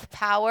with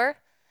power,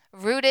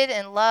 rooted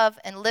in love,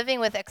 and living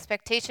with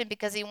expectation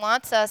because he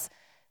wants us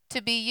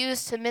to be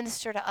used to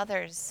minister to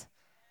others.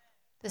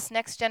 This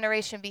next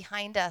generation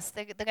behind us,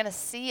 they're going to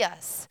see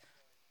us.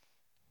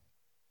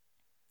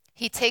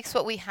 He takes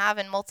what we have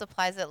and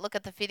multiplies it. Look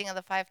at the feeding of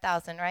the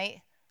 5,000,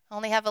 right? I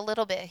only have a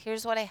little bit.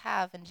 Here's what I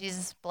have. And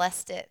Jesus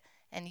blessed it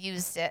and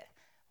used it.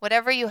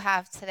 Whatever you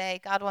have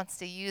today, God wants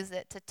to use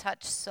it to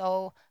touch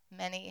so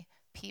many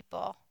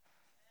people.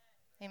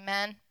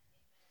 Amen.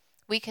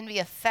 We can be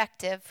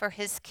effective for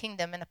his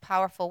kingdom in a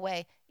powerful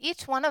way.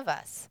 Each one of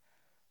us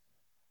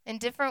in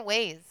different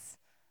ways.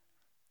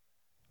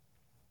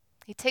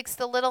 He takes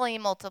the little and he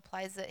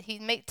multiplies it. He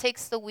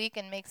takes the weak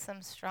and makes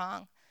them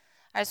strong.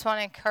 I just want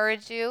to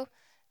encourage you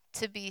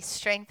to be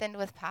strengthened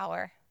with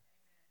power.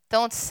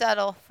 Don't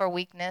settle for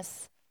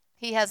weakness.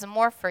 He has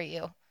more for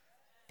you.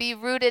 Be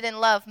rooted in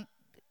love.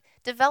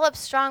 Develop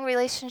strong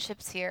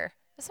relationships here.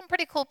 There's some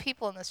pretty cool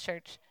people in this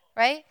church,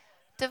 right?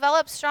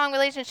 Develop strong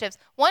relationships.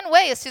 One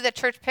way is through the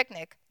church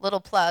picnic, little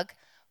plug.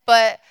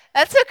 But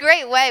that's a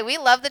great way. We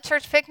love the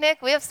church picnic.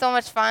 We have so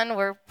much fun.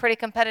 We're pretty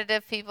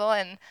competitive people,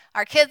 and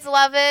our kids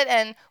love it,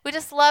 and we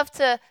just love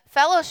to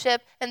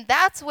fellowship, and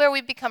that's where we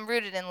become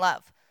rooted in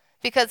love.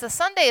 Because a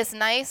Sunday is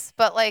nice,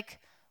 but like,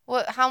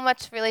 how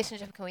much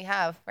relationship can we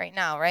have right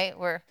now, right?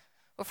 We're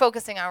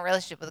focusing on our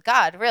relationship with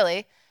God,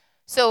 really.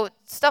 So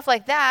stuff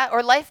like that,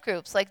 or life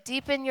groups, like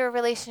deepen your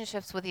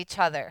relationships with each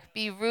other.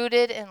 Be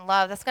rooted in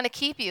love. That's going to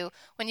keep you.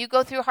 When you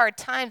go through hard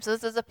times,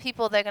 those are the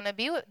people that are going to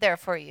be there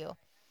for you.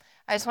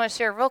 I just want to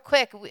share real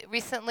quick.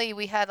 Recently,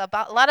 we had a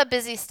lot of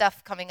busy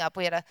stuff coming up.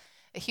 We had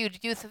a huge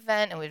youth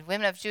event, and we had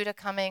Women of Judah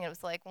coming. It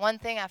was like one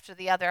thing after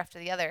the other after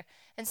the other.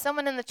 And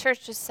someone in the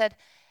church just said,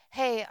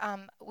 hey,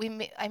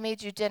 I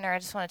made you dinner. I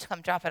just wanted to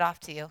come drop it off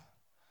to you.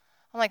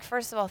 I'm like,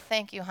 first of all,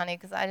 thank you, honey,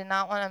 because I did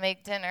not want to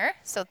make dinner,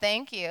 so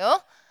thank you.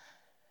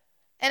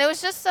 And it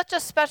was just such a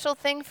special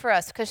thing for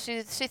us because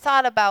she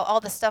thought about all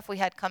the stuff we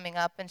had coming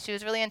up, and she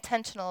was really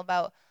intentional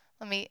about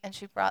And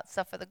she brought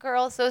stuff for the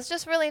girls. So it's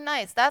just really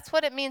nice. That's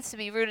what it means to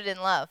be rooted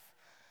in love.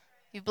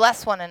 You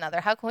bless one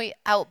another. How can we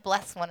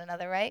out-bless one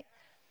another, right?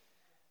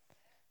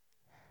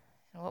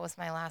 And what was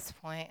my last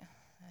point?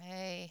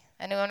 Hey,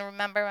 anyone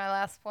remember my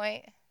last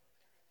point?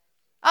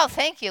 Oh,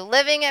 thank you.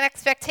 Living in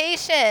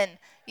expectation.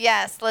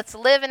 Yes, let's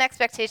live in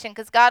expectation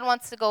because God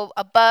wants to go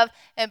above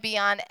and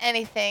beyond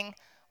anything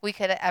we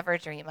could ever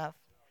dream of.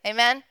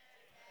 Amen?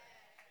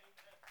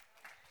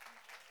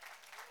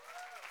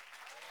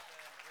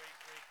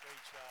 Great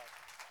job.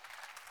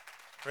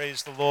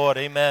 Praise the Lord.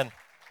 Amen.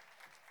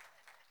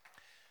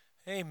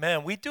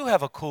 Amen. We do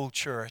have a cool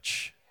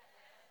church.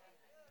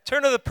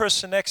 Turn to the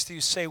person next to you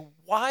and say,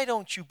 why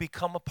don't you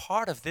become a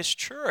part of this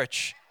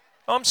church?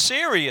 I'm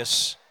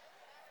serious.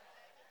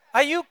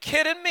 Are you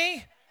kidding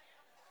me?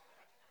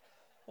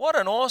 What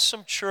an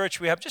awesome church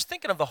we have. Just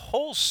thinking of the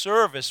whole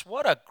service.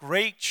 What a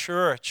great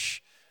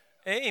church.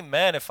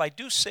 Amen. If I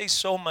do say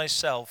so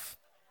myself,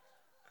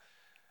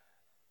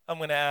 I'm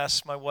going to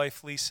ask my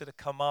wife Lisa to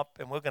come up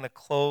and we're going to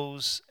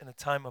close in a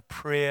time of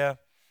prayer.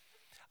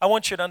 I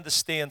want you to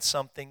understand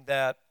something,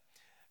 that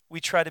we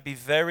try to be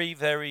very,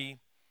 very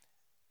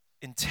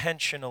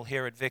intentional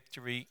here at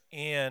Victory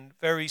and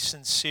very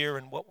sincere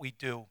in what we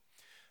do.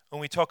 When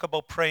we talk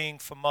about praying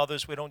for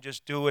mothers, we don't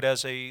just do it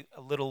as a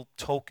little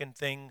token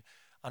thing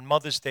on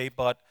Mother's Day,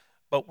 but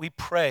we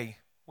pray.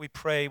 We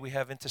pray. We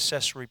have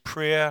intercessory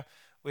prayer.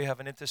 We have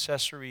an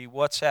intercessory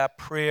WhatsApp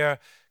prayer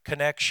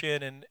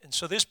connection, and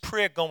so there's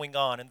prayer going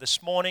on. And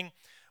this morning,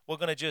 we're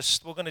gonna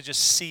just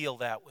seal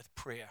that with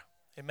prayer.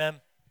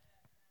 Amen.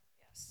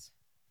 Yes.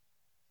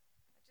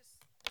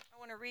 I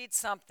want to read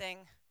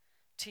something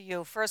to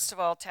you. First of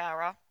all,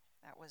 Tara,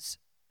 that was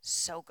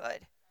so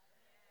good.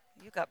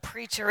 You got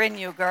preacher in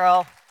you,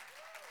 girl.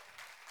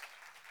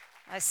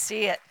 I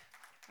see it.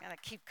 I'm going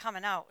to keep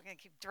coming out. We're going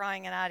to keep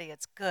drawing it out of you.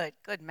 It's good.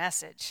 Good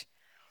message.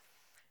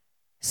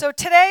 So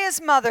today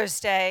is Mother's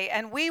Day,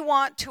 and we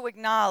want to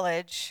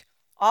acknowledge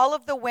all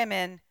of the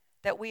women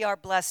that we are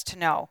blessed to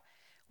know.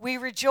 We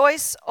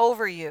rejoice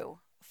over you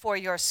for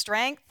your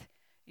strength,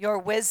 your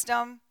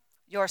wisdom,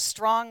 your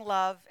strong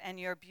love, and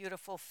your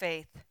beautiful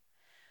faith.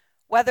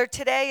 Whether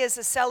today is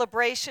a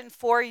celebration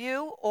for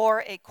you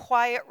or a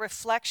quiet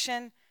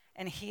reflection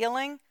and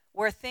healing,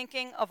 we're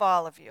thinking of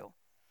all of you.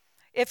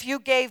 If you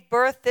gave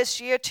birth this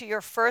year to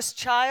your first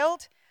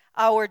child,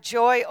 our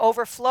joy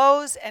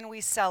overflows and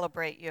we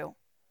celebrate you.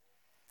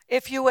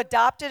 If you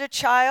adopted a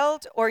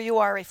child or you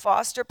are a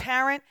foster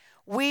parent,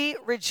 we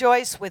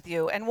rejoice with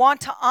you and want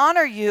to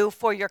honor you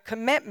for your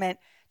commitment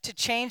to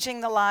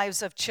changing the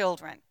lives of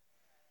children.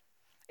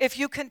 If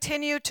you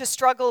continue to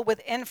struggle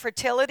with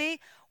infertility,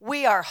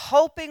 we are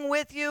hoping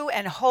with you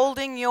and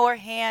holding your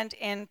hand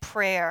in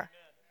prayer.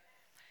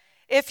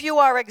 If you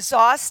are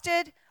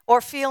exhausted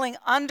or feeling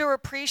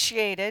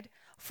underappreciated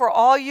for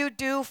all you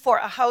do for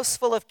a house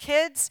full of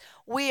kids,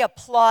 we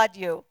applaud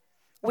you.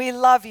 We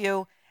love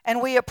you,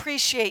 and we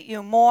appreciate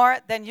you more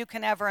than you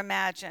can ever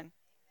imagine.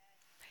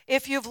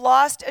 If you've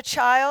lost a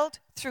child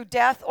through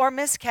death or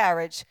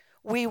miscarriage,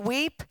 we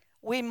weep,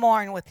 we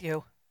mourn with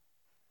you.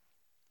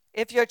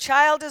 If your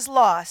child is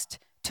lost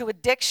to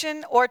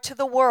addiction or to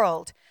the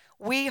world,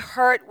 we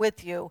hurt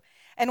with you,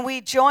 and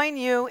we join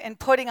you in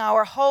putting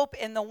our hope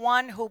in the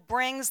one who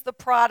brings the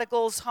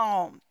prodigals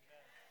home.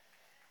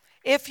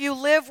 If you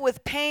live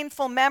with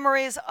painful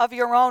memories of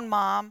your own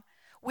mom,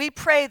 we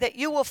pray that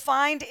you will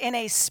find in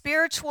a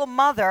spiritual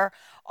mother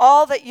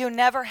all that you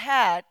never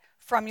had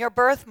from your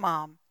birth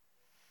mom.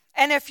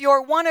 And if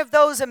you're one of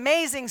those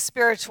amazing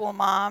spiritual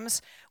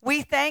moms,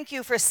 we thank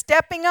you for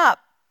stepping up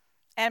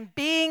and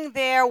being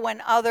there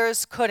when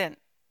others couldn't.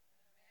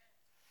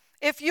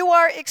 If you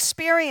are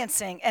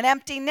experiencing an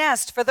empty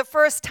nest for the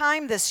first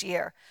time this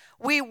year,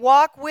 we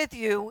walk with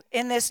you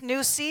in this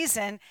new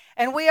season,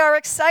 and we are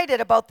excited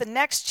about the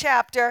next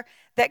chapter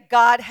that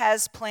God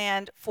has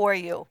planned for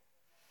you.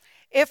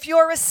 If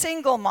you're a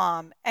single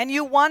mom and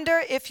you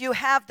wonder if you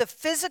have the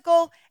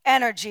physical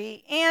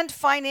energy and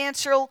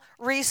financial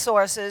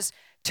resources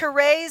to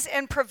raise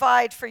and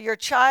provide for your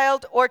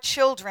child or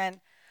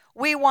children,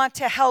 we want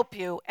to help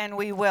you, and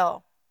we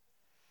will.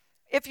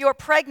 If you're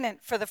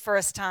pregnant for the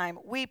first time,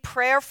 we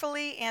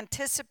prayerfully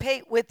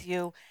anticipate with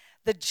you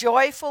the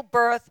joyful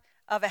birth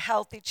of a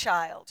healthy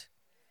child.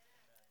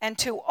 And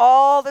to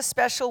all the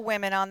special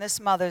women on this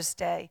Mother's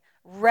Day,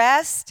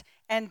 rest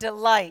and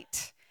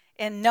delight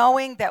in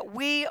knowing that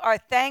we are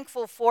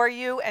thankful for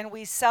you and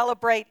we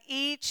celebrate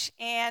each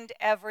and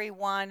every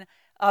one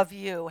of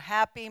you.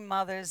 Happy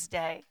Mother's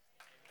Day.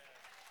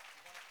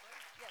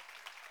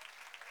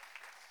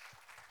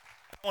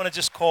 I want to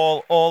just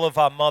call all of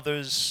our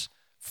mothers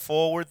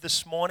forward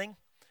this morning.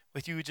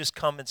 With you, just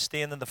come and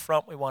stand in the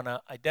front. We want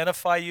to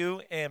identify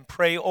you and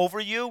pray over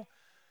you.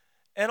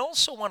 And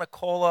also want to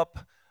call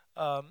up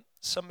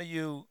some of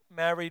you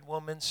married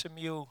women, some of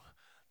you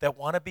that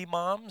want to be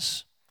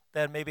moms,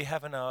 that may be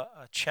having a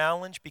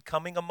challenge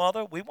becoming a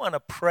mother. We want to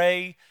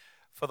pray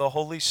for the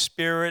Holy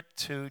Spirit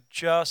to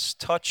just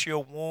touch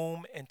your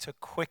womb and to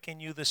quicken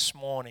you this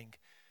morning.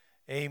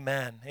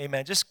 Amen.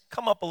 Amen. Just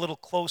come up a little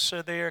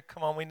closer there.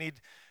 Come on, we need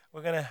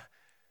We're going to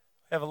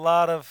have a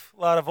lot of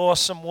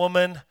awesome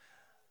women,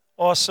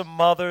 awesome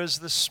mothers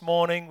this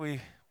morning. We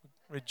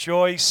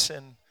rejoice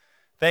and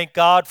thank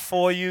God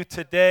for you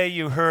today.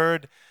 You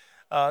heard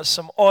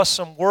some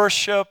awesome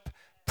worship,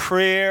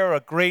 prayer, a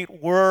great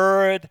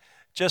word,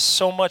 just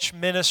so much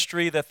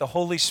ministry that the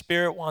Holy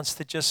Spirit wants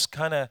to just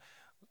kind of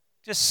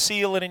just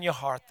seal it in your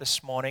heart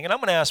this morning. And I'm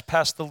going to ask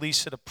Pastor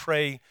Lisa to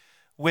pray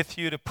with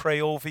you, to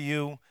pray over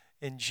you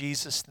in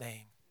Jesus'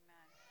 name.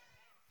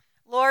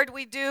 Lord,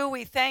 we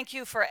thank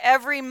you for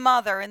every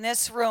mother in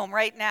this room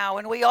right now.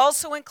 And we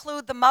also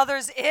include the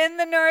mothers in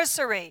the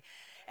nursery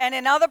and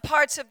in other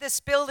parts of this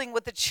building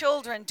with the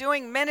children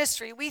doing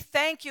ministry. We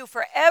thank you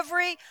for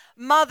every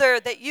mother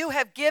that you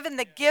have given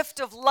the gift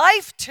of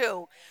life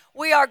to.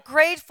 We are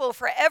grateful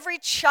for every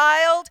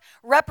child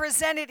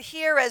represented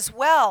here as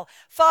well.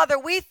 Father,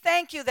 we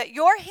thank you that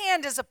your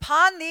hand is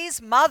upon these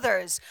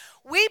mothers.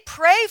 We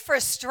pray for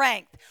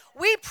strength.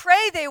 We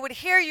pray they would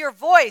hear your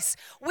voice.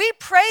 We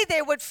pray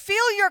they would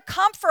feel your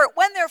comfort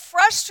when they're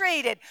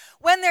frustrated,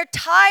 when they're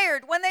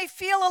tired, when they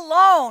feel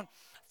alone.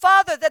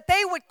 Father, that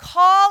they would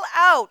call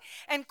out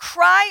and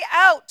cry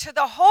out to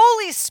the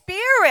Holy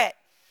Spirit.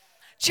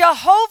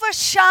 Jehovah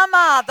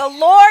Shammah, the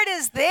Lord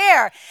is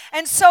there.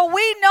 And so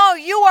we know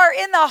you are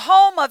in the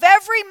home of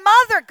every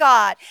mother,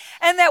 God,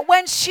 and that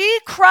when she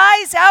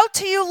cries out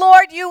to you,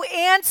 Lord, you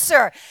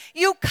answer,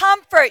 you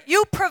comfort,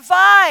 you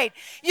provide,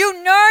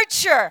 you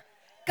nurture.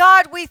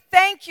 God, we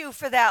thank you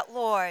for that,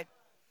 Lord.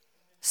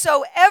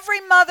 So every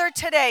mother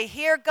today,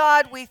 here,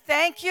 God, we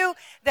thank you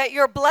that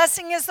your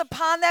blessing is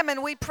upon them,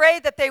 and we pray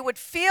that they would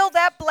feel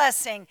that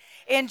blessing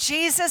in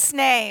Jesus'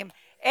 name.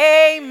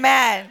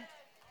 Amen.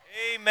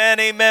 Amen,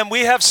 amen.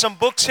 We have some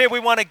books here we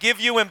want to give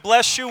you and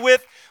bless you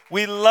with.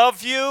 We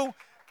love you.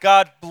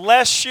 God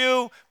bless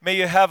you. May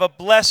you have a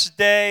blessed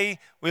day.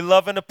 We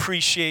love and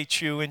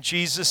appreciate you in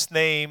Jesus'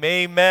 name.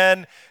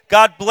 Amen.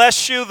 God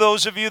bless you.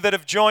 Those of you that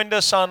have joined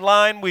us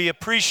online, we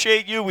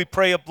appreciate you. We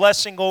pray a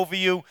blessing over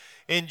you.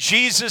 In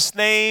Jesus'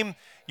 name,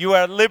 you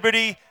are at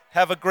liberty.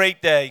 Have a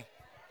great day.